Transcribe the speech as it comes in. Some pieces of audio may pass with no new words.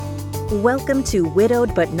Welcome to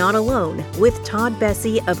Widowed But Not Alone with Todd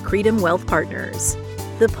Bessie of Creedom Wealth Partners,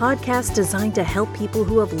 the podcast designed to help people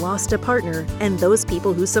who have lost a partner and those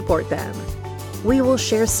people who support them. We will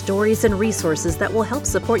share stories and resources that will help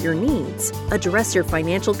support your needs, address your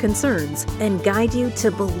financial concerns, and guide you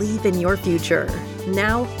to believe in your future.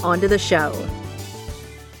 Now, on to the show.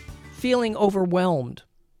 Feeling overwhelmed.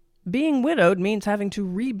 Being widowed means having to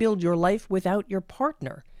rebuild your life without your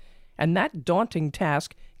partner, and that daunting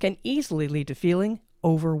task can easily lead to feeling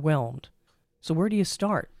overwhelmed. So where do you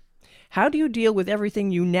start? How do you deal with everything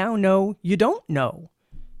you now know you don't know?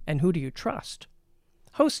 And who do you trust?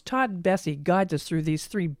 Host Todd Bessie guides us through these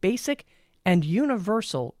three basic and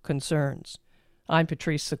universal concerns. I'm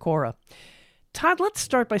Patrice Sikora. Todd, let's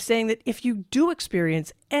start by saying that if you do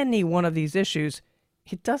experience any one of these issues,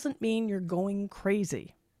 it doesn't mean you're going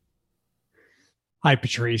crazy. Hi,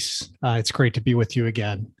 Patrice. It's great to be with you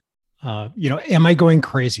again. Am I going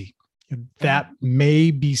crazy? That may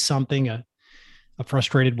be something a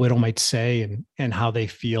frustrated widow might say and how they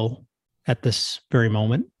feel at this very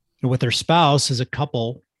moment. And with their spouse as a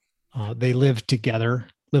couple, they live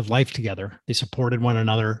life together. They supported one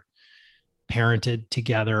another, parented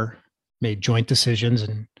together, made joint decisions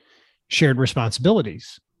and shared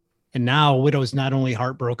responsibilities. And now a widow is not only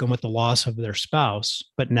heartbroken with the loss of their spouse,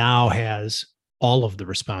 but now has all of the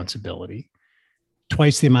responsibility,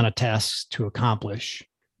 twice the amount of tasks to accomplish,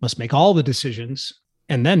 must make all the decisions,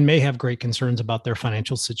 and then may have great concerns about their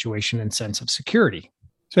financial situation and sense of security.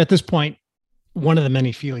 So at this point, one of the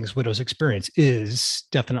many feelings widows experience is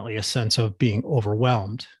definitely a sense of being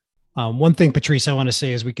overwhelmed. One thing, Patrice, I want to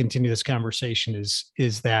say as we continue this conversation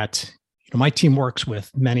is that my team works with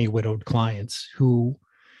many widowed clients who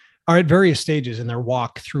are at various stages in their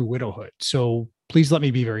walk through widowhood. So please let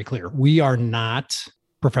me be very clear. We are not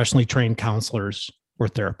professionally trained counselors or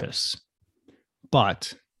therapists,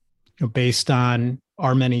 but based on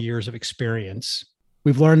our many years of experience,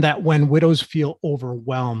 we've learned that when widows feel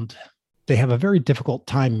overwhelmed, they have a very difficult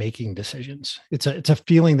time making decisions. It's a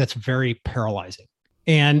feeling that's very paralyzing.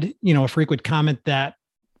 And, a frequent comment that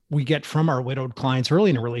we get from our widowed clients early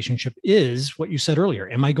in a relationship is what you said earlier.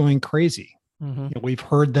 Am I going crazy? Mm-hmm. We've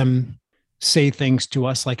heard them say things to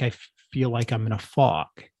us like, I feel like I'm in a fog.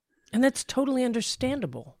 And that's totally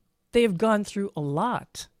understandable. They have gone through a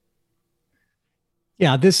lot.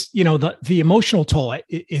 Yeah, the emotional toll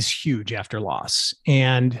is huge after loss.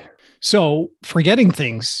 And so forgetting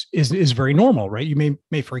things is very normal, right? You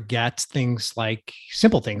may forget things like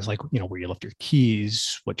simple things like, where you left your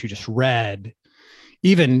keys, what you just read.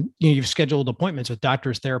 Even, you've scheduled appointments with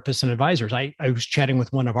doctors, therapists, and advisors. I was chatting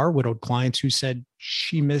with one of our widowed clients who said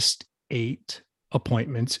she missed 8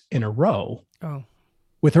 appointments in a row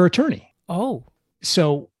with her attorney. Oh.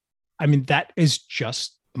 So, that is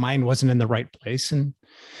just, mine wasn't in the right place. And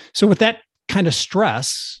so with that kind of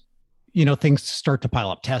stress, things start to pile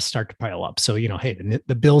up, tests start to pile up. So, hey,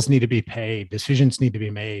 the bills need to be paid, decisions need to be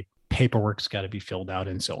made, paperwork's got to be filled out,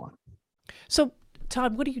 and so on. So,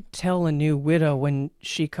 Todd, what do you tell a new widow when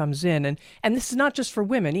she comes in? And this is not just for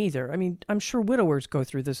women either. I'm sure widowers go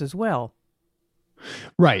through this as well.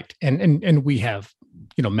 Right. And we have,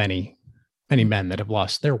 many men that have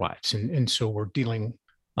lost their wives. And so we're dealing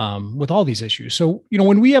with all these issues. So,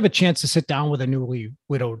 when we have a chance to sit down with a newly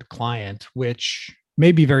widowed client, which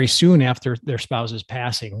may be very soon after their spouse's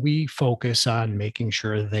passing, we focus on making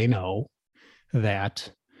sure they know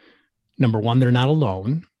that, number one, they're not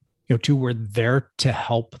alone. 2, we're there to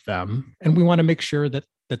help them. And we want to make sure that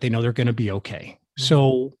they know they're going to be okay. Mm-hmm.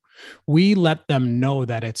 So we let them know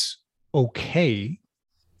that it's okay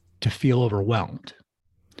to feel overwhelmed.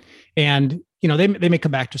 And, they may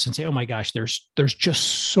come back to us and say, oh my gosh, there's just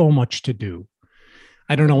so much to do.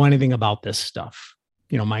 I don't know anything about this stuff.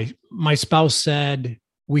 My spouse said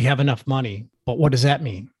we have enough money, but what does that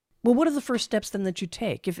mean? Well, what are the first steps then that you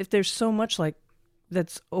take? If there's so much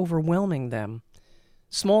that's overwhelming them?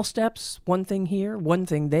 Small steps, one thing here, one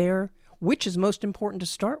thing there. Which is most important to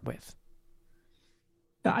start with?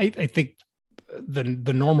 I think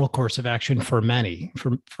the normal course of action for many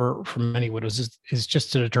widows is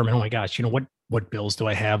just to determine, oh my gosh, what bills do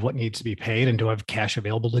I have? What needs to be paid? And do I have cash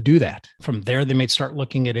available to do that? From there, they may start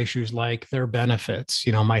looking at issues like their benefits,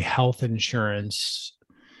 my health insurance,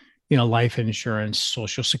 life insurance,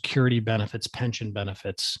 Social Security benefits, pension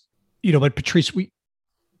benefits. But Patrice,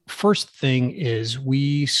 first thing is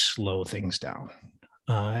we slow things down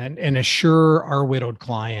and assure our widowed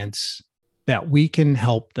clients that we can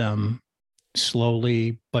help them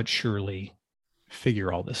slowly but surely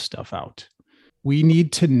figure all this stuff out. We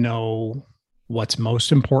need to know what's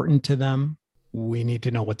most important to them. We need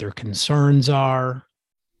to know what their concerns are.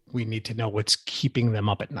 We need to know what's keeping them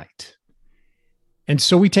up at night. And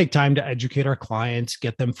so we take time to educate our clients,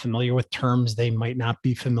 get them familiar with terms they might not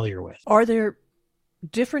be familiar with. Are there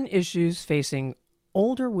different issues facing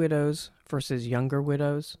older widows versus younger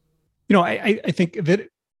widows? I think that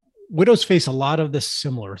widows face a lot of the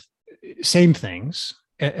same things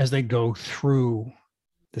as they go through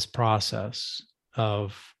this process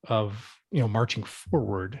of marching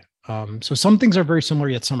forward. So some things are very similar,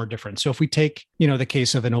 yet some are different. So if we take, the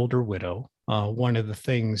case of an older widow, one of the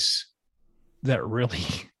things that really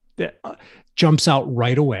jumps out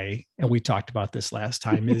right away, and we talked about this last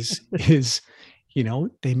time, is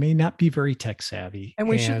they may not be very tech savvy. And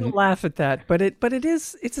we shouldn't laugh at that, but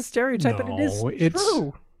it's a stereotype, but it is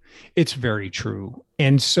true. It's very true.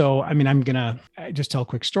 And so, I'm going to just tell a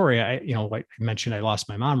quick story. Like I mentioned, I lost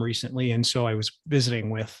my mom recently. And so I was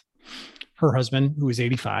visiting with her husband, who was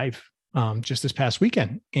 85, just this past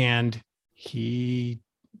weekend. And he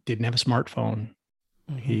didn't have a smartphone.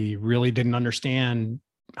 Mm-hmm. He really didn't understand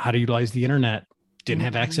how to utilize the internet, didn't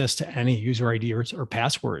have access to any user ID or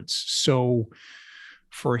passwords. So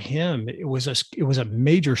for him, it was a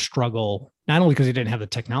major struggle, not only because he didn't have the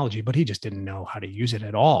technology, but he just didn't know how to use it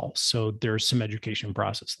at all. So there's some education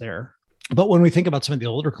process there. But when we think about some of the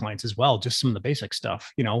older clients as well, just some of the basic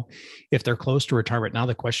stuff, if they're close to retirement, now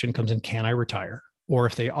the question comes in, can I retire? Or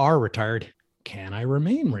if they are retired, can I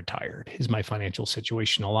remain retired? Is my financial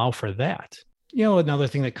situation allow for that? Another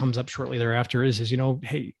thing that comes up shortly thereafter is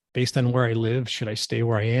hey, based on where I live, should I stay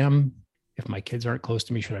where I am? If my kids aren't close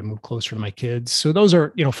to me, should I move closer to my kids? So those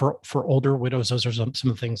are, for older widows, those are some of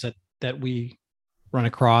the things that we run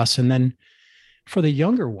across. And then for the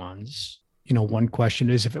younger ones, one question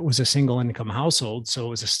is, if it was a single income household, so it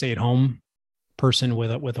was a stay-at-home person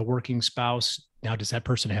with a working spouse, now does that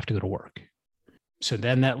person have to go to work? So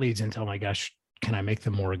then that leads into, oh my gosh, can I make the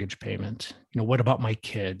mortgage payment? What about my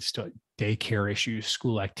kids? Daycare issues,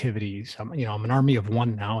 school activities? I'm an army of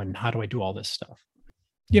one now, and how do I do all this stuff?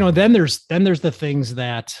 Then there's the things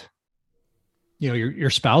that, your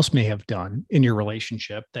spouse may have done in your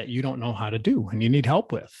relationship that you don't know how to do and you need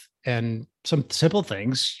help with. And some simple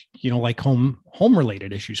things, like home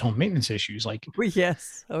related issues, home maintenance issues, like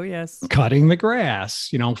yes. Oh, yes. Cutting the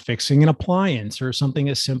grass, fixing an appliance, or something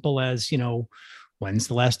as simple as, when's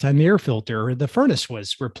the last time the air filter or the furnace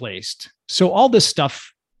was replaced? So all this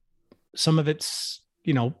stuff, some of it's,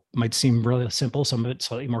 might seem really simple, some of it's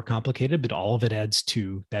slightly more complicated, but all of it adds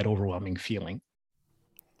to that overwhelming feeling.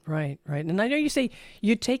 Right. And I know you say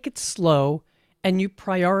you take it slow and you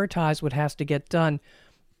prioritize what has to get done,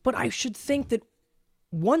 but I should think that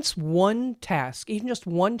once one task, even just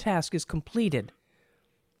one task, is completed,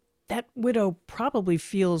 that widow probably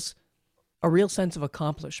feels a real sense of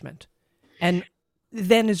accomplishment and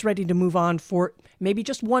then is ready to move on for maybe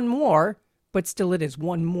just one more, but still it is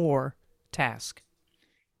one more task.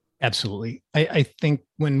 Absolutely. I think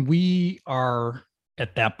when we are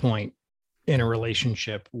at that point in a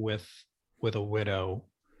relationship with a widow,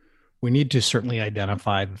 we need to certainly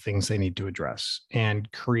identify the things they need to address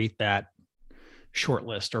and create that short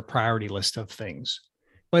list or priority list of things.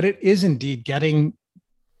 But it is indeed getting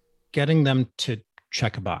them to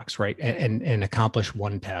check a box, right? And accomplish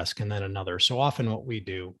one task and then another. So often what we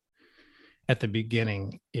do at the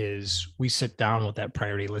beginning is we sit down with that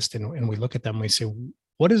priority list and we look at them and we say,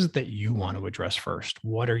 what is it that you want to address first?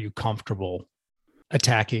 What are you comfortable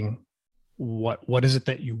attacking? What is it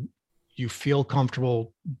that you feel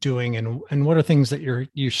comfortable doing? And what are things that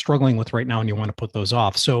you're struggling with right now and you want to put those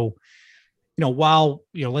off? So, while,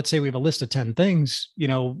 let's say we have a list of 10 things,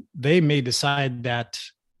 they may decide that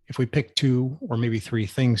if we pick 2 or maybe 3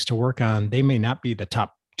 things to work on, they may not be the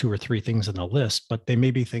top 2 or 3 things on the list, but they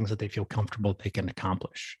may be things that they feel comfortable they can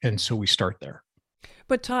accomplish. And so we start there.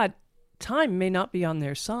 But Todd, time may not be on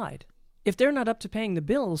their side. If they're not up to paying the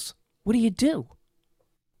bills, what do you do?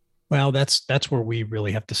 Well, that's where we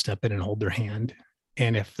really have to step in and hold their hand.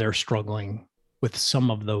 And if they're struggling with some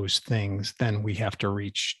of those things, then we have to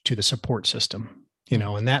reach to the support system,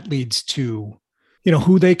 and that leads to,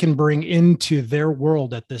 who they can bring into their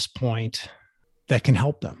world at this point that can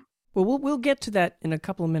help them. Well, we'll get to that in a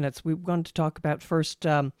couple of minutes. We're going to talk about first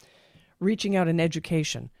reaching out in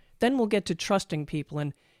education. Then we'll get to trusting people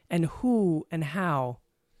and who and how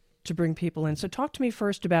to bring people in. So talk to me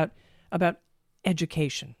first about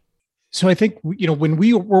education. So I think, when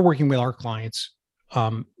we're working with our clients,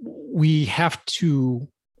 we have to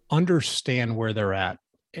understand where they're at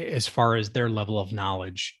as far as their level of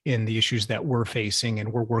knowledge in the issues that we're facing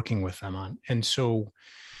and we're working with them on. And so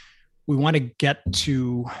we want to get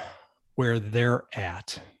to where they're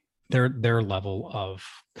at, their level of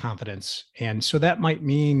confidence. And so that might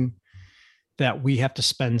mean that we have to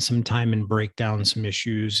spend some time and break down some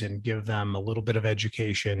issues and give them a little bit of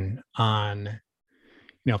education on,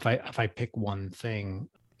 if I pick one thing,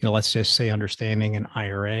 let's just say understanding an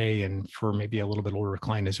IRA, and for maybe a little bit older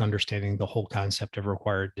client is understanding the whole concept of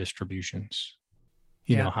required distributions.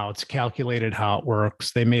 How it's calculated, how it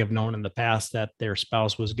works. They may have known in the past that their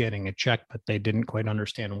spouse was getting a check, but they didn't quite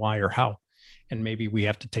understand why or how. And maybe we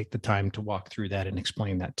have to take the time to walk through that and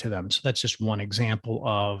explain that to them. So that's just one example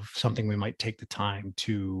of something we might take the time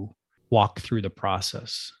to walk through the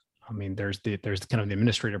process. I mean, there's kind of the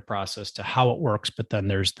administrative process to how it works, but then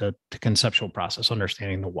there's the conceptual process,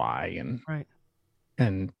 understanding the why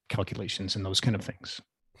and calculations and those kind of things.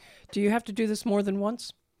 Do you have to do this more than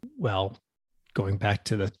once? Well, going back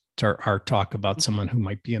to our talk about someone who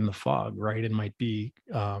might be in the fog, right? And might be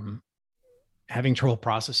having trouble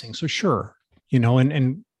processing. So sure,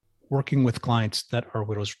 and working with clients that are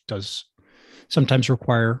widows does sometimes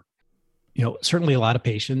require, certainly a lot of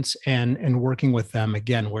patience and working with them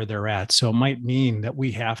again where they're at. So it might mean that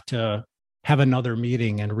we have to have another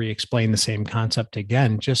meeting and re-explain the same concept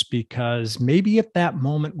again, just because maybe at that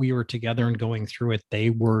moment we were together and going through it, they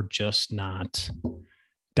were just not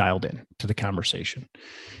dialed in to the conversation.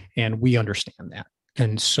 And we understand that.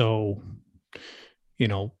 And so,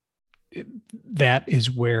 that is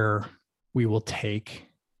where we will take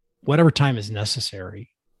whatever time is necessary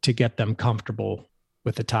to get them comfortable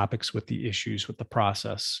with the topics, with the issues, with the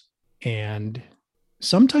process. And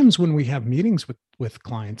sometimes when we have meetings with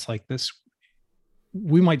clients like this,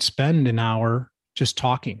 we might spend an hour just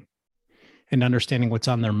talking and understanding what's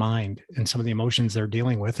on their mind and some of the emotions they're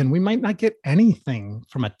dealing with. And we might not get anything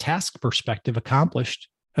from a task perspective accomplished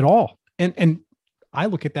at all. And I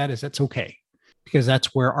look at that as that's okay, because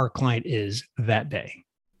that's where our client is that day.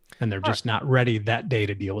 And they're just not ready that day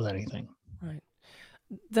to deal with anything. Right.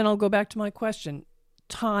 Then I'll go back to my question.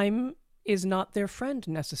 Time is not their friend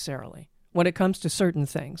necessarily when it comes to certain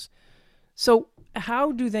things. So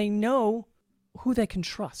how do they know who they can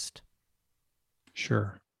trust?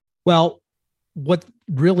 Sure. Well, what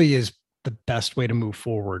really is the best way to move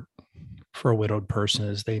forward for a widowed person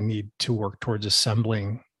is they need to work towards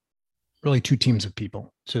assembling really two teams of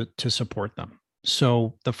people to support them.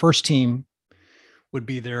 So the first team would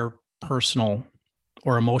be their personal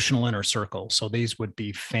or emotional inner circle. So these would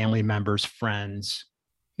be family members, friends,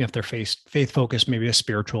 if they're faith-focused, maybe a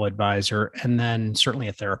spiritual advisor, and then certainly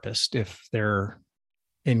a therapist if they're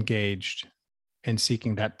engaged and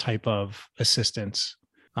seeking that type of assistance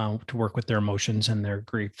to work with their emotions and their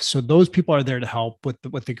grief. So those people are there to help with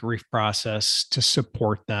the grief process, to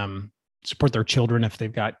support them, support their children if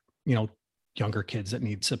they've got, younger kids that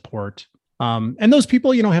need support. And those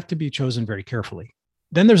people, have to be chosen very carefully.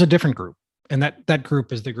 Then there's a different group. And that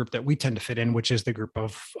group is the group that we tend to fit in, which is the group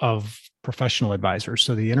of professional advisors.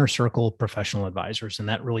 So the inner circle professional advisors, and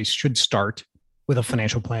that really should start with a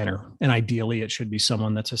financial planner. And ideally, it should be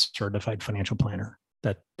someone that's a certified financial planner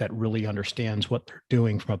that really understands what they're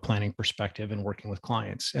doing from a planning perspective and working with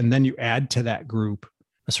clients. And then you add to that group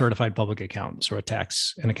a certified public accountant, or a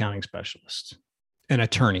tax and accounting specialist, an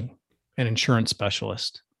attorney, an insurance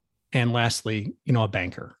specialist, and lastly, a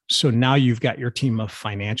banker. So now you've got your team of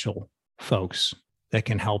financial folks that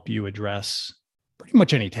can help you address pretty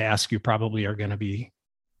much any task you probably are going to be,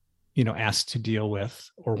 asked to deal with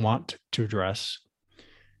or want to address.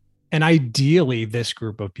 And ideally, this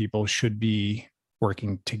group of people should be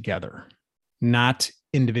working together, not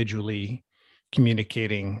individually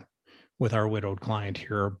communicating with our widowed client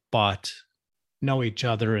here, but know each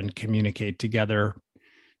other and communicate together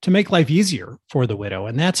to make life easier for the widow.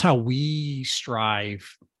 And that's how we strive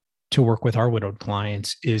to work with our widowed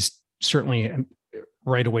clients, is certainly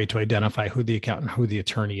right away to identify who the accountant, who the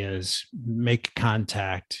attorney is, make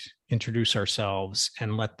contact, introduce ourselves,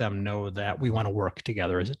 and let them know that we want to work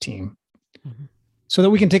together as a team, so that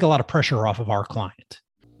we can take a lot of pressure off of our client.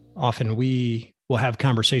 Often we will have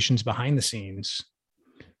conversations behind the scenes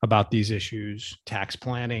about these issues, tax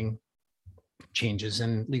planning, changes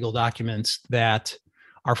in legal documents that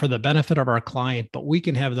are for the benefit of our client, but we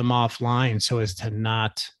can have them offline so as to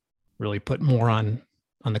not really put more on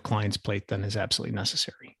the client's plate than is absolutely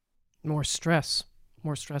necessary. More stress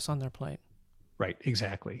on their plate. Right,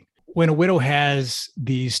 exactly. When a widow has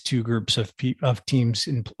these two groups of teams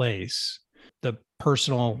in place, the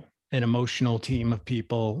personal and emotional team of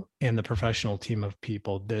people and the professional team of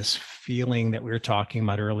people, this feeling that we were talking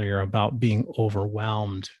about earlier about being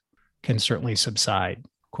overwhelmed can certainly subside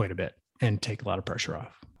quite a bit and take a lot of pressure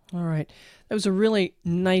off. All right. That was a really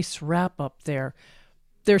nice wrap up there.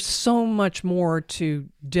 There's so much more to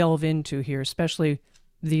delve into here, especially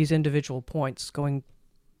these individual points, going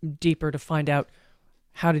deeper to find out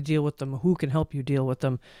how to deal with them, who can help you deal with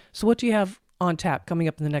them. So what do you have on tap coming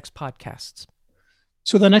up in the next podcasts?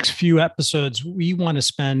 So the next few episodes, we want to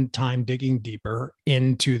spend time digging deeper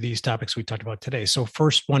into these topics we talked about today. So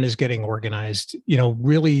first one is getting organized,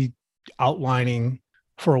 really outlining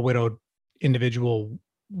for a widowed individual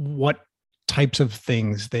what types of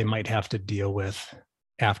things they might have to deal with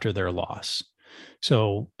after their loss.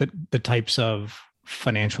 So the types of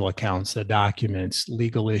financial accounts, the documents,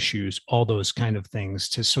 legal issues, all those kind of things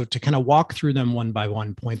to kind of walk through them one by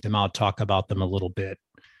one, point them out, talk about them a little bit,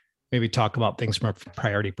 maybe talk about things from a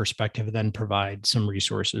priority perspective, and then provide some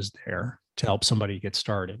resources there to help somebody get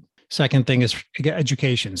started. Second thing is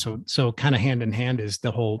education. So kind of hand in hand is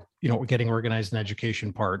the whole, getting organized and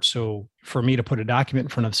education part. So for me to put a document in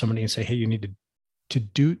front of somebody and say, hey, you need to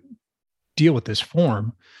deal with this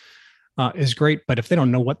form is great. But if they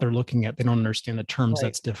don't know what they're looking at, they don't understand the terms, right,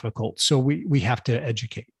 that's difficult. So we have to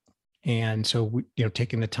educate. And so,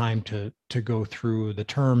 taking the time to go through the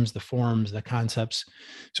terms, the forms, the concepts.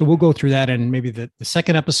 So we'll go through that in maybe the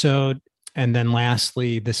second episode. And then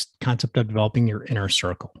lastly, this concept of developing your inner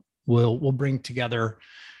circle. We'll bring together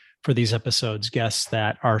for these episodes guests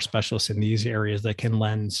that are specialists in these areas that can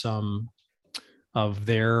lend some of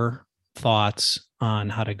their thoughts on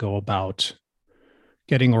how to go about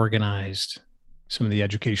getting organized, some of the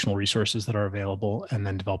educational resources that are available, and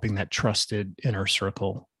then developing that trusted inner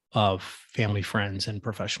circle of family, friends, and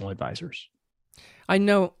professional advisors.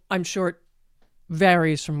 I'm sure it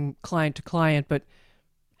varies from client to client, but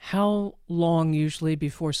how long usually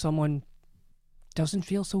before someone doesn't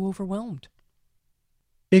feel so overwhelmed?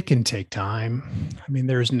 It can take time. I mean,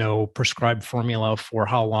 there's no prescribed formula for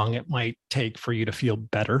how long it might take for you to feel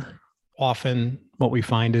better. Often what we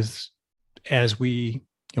find is, as we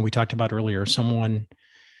talked about earlier, someone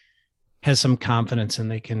has some confidence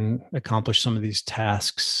and they can accomplish some of these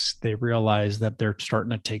tasks. They realize that they're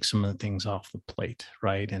starting to take some of the things off the plate,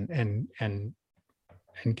 right? And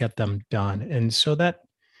get them done. And so that,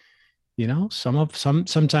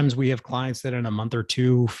 sometimes we have clients that in a month or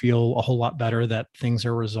two feel a whole lot better, that things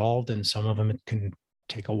are resolved, and some of them it can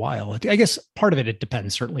take a while. I guess part of it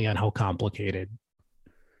depends certainly on how complicated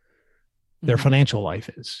their financial life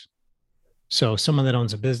is. So someone that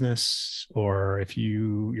owns a business, or if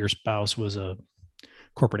your spouse was a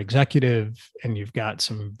corporate executive and you've got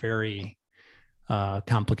some very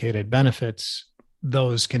complicated benefits,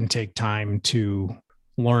 those can take time to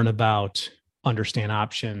learn about, understand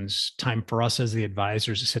options, time for us as the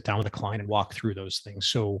advisors to sit down with a client and walk through those things.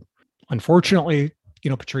 So unfortunately,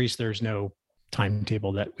 Patrice, there's no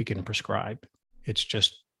timetable that we can prescribe. It's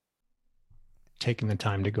just taking the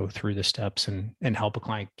time to go through the steps and help a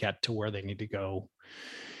client get to where they need to go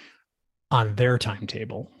on their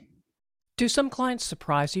timetable. Do some clients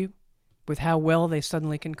surprise you with how well they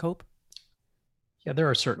suddenly can cope? Yeah, there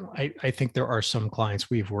are I think there are some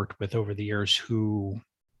clients we've worked with over the years who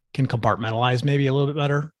can compartmentalize maybe a little bit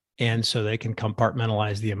better. And so they can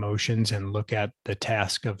compartmentalize the emotions and look at the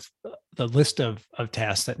task of the list of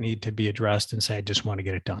tasks that need to be addressed and say, I just want to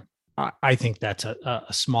get it done. I think that's a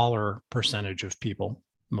smaller percentage of people.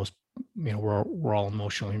 Most, we're all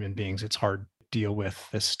emotional human beings. It's hard to deal with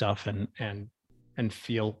this stuff and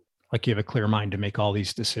feel like you have a clear mind to make all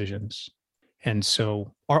these decisions. And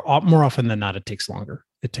so more often than not, it takes longer.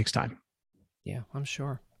 It takes time. Yeah, I'm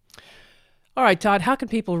sure. All right, Todd, how can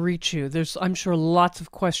people reach you? There's, I'm sure, lots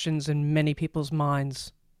of questions in many people's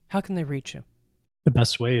minds. How can they reach you? The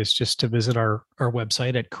best way is just to visit our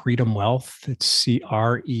website at Creedom Wealth. It's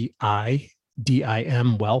CREIDIM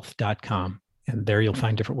wealth.com. And there you'll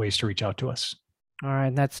find different ways to reach out to us. All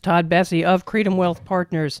right, that's Todd Bessey of Creedom Wealth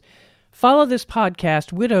Partners. Follow this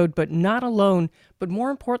podcast, Widowed But Not Alone, but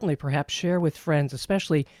more importantly, perhaps share with friends,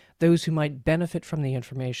 especially those who might benefit from the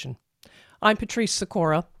information. I'm Patrice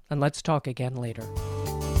Sikora, and let's talk again later.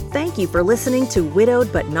 Thank you for listening to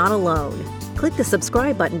Widowed But Not Alone. Click the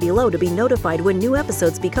subscribe button below to be notified when new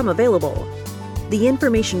episodes become available. The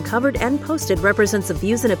information covered and posted represents the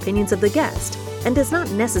views and opinions of the guest and does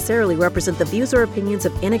not necessarily represent the views or opinions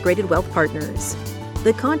of Integrated Wealth Partners.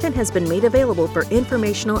 The content has been made available for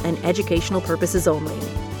informational and educational purposes only.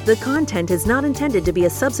 The content is not intended to be a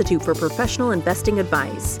substitute for professional investing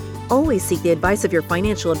advice. Always seek the advice of your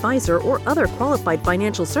financial advisor or other qualified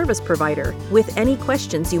financial service provider with any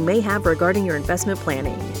questions you may have regarding your investment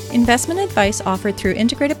planning. Investment advice offered through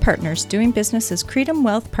Integrated Partners doing business as Creedom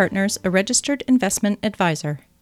Wealth Partners, a registered investment advisor.